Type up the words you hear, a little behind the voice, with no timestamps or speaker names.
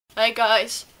Hi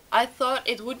guys, I thought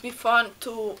it would be fun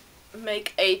to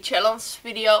make a challenge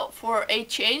video for a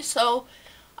change, so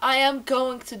I am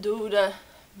going to do the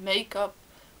makeup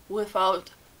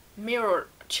without mirror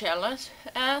challenge,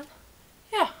 and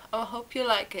yeah, I hope you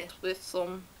like it with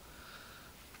some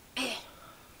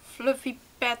fluffy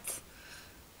pet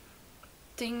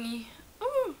thingy.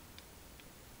 Ooh.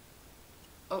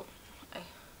 Oh,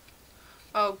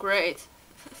 oh great,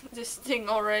 this thing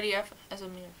already has a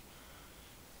mirror.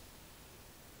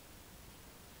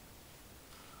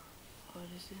 What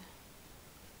is it?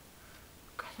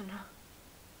 I don't know.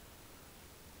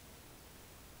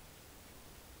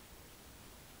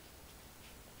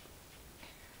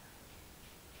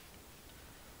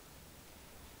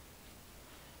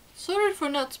 Sorry for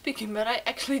not speaking, but I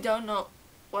actually don't know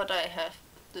what I have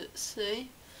to say.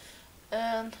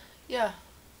 And yeah,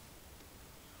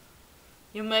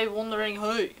 you may be wondering,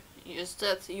 hey, is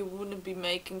that you wouldn't be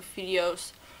making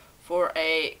videos for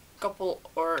a couple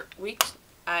or weeks?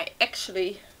 I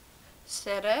actually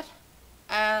said it,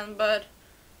 and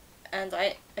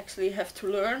I actually have to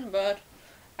learn, but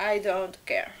I don't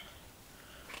care.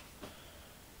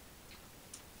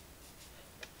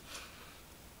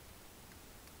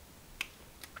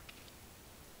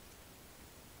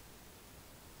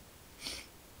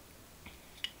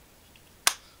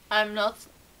 I'm not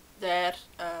that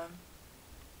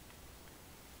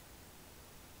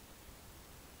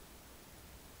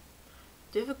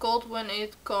difficult when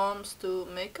it comes to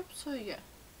makeup, so yeah.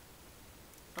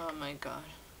 Oh my god.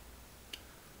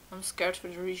 I'm scared for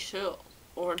the result,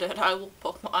 or that I will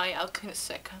pop my eye out in a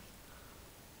second.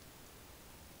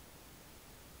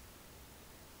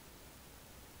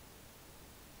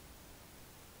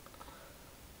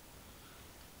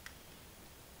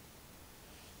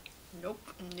 Nope,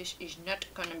 and this is not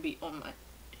gonna be on my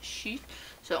sheet.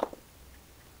 So,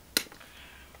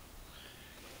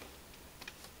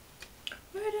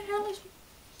 where the hell is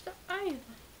the eye?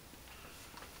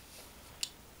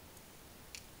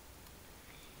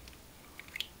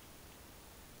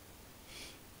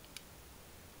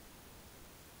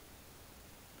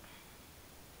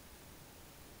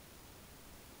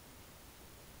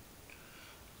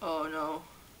 Oh no,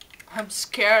 I'm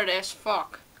scared as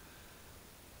fuck.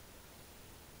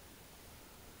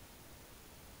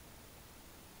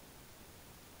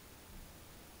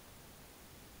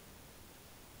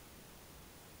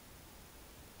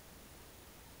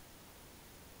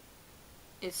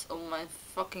 It's on my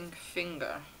fucking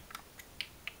finger.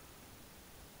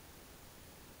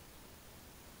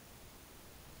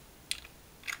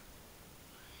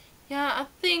 Yeah, I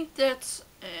think that's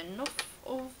enough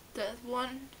of that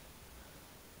one.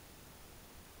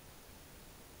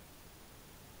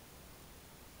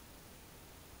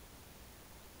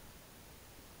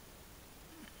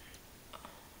 I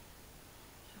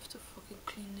have to fucking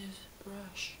clean this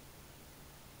brush.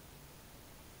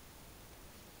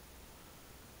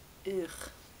 Ugh.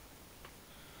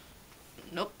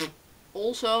 Nope.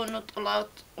 Also not allowed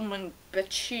on my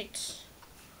bed sheets.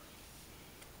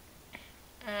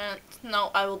 And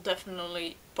now I will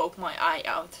definitely poke my eye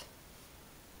out.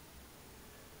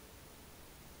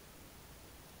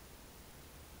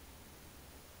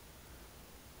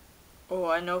 Oh,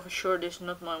 I know for sure this is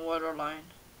not my waterline.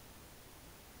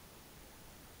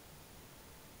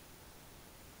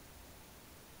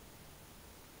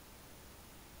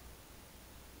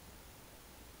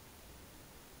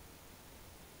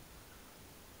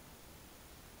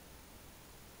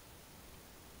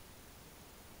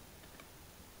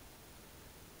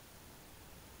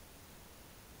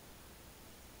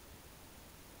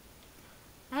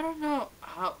 I don't know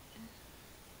how.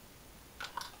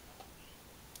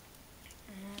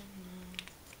 And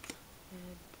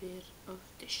a bit of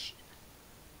this shit.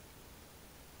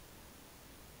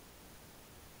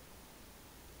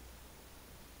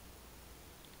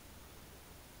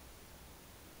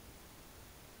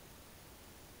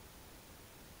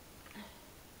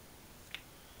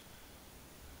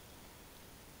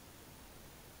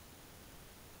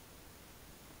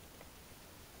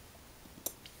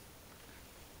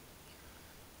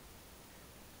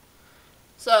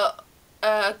 So,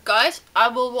 guys, I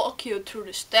will walk you through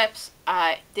the steps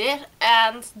I did,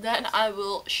 and then I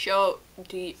will show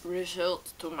the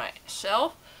result to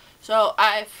myself. So,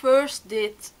 I first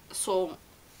did some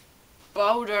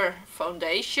powder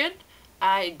foundation.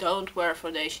 I don't wear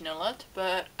foundation a lot,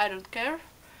 but I don't care.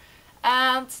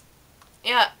 And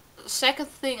yeah, second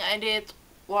thing I did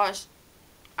was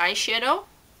eyeshadow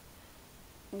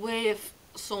with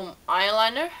some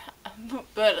eyeliner,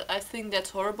 but I think that's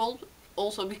horrible.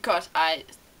 Also because I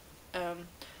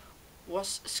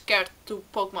was scared to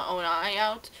poke my own eye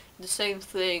out. the same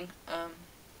thing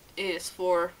is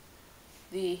for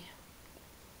the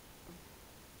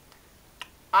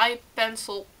eye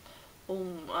pencil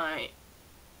on my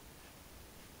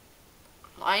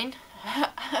line.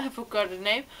 I forgot the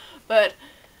name, but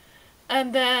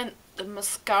and then the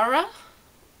mascara,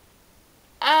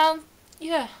 and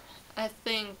yeah, I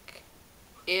think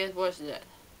it was that.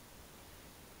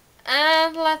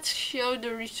 And let's show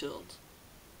the result.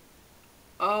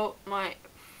 Oh my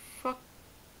fuck.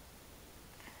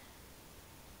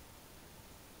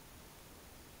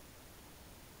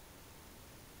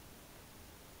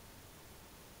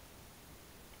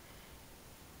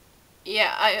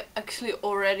 Yeah, I actually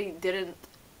already didn't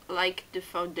like the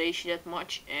foundation that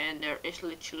much, and there is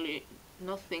literally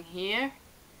nothing here.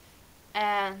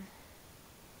 And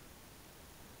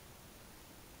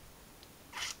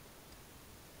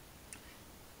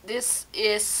this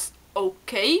is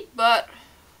okay, but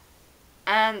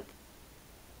and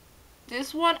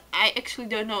this one I actually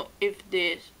don't know if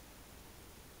this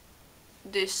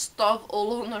stuff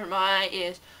all under my eye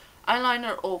is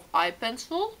eyeliner or eye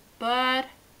pencil, but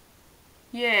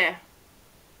yeah,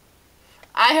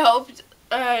 I hope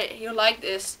you like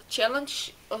this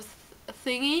challenge of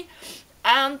thingy,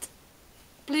 and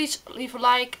please leave a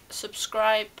like,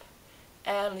 subscribe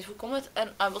and leave a comment,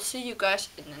 and I will see you guys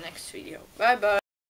in the next video. Bye bye.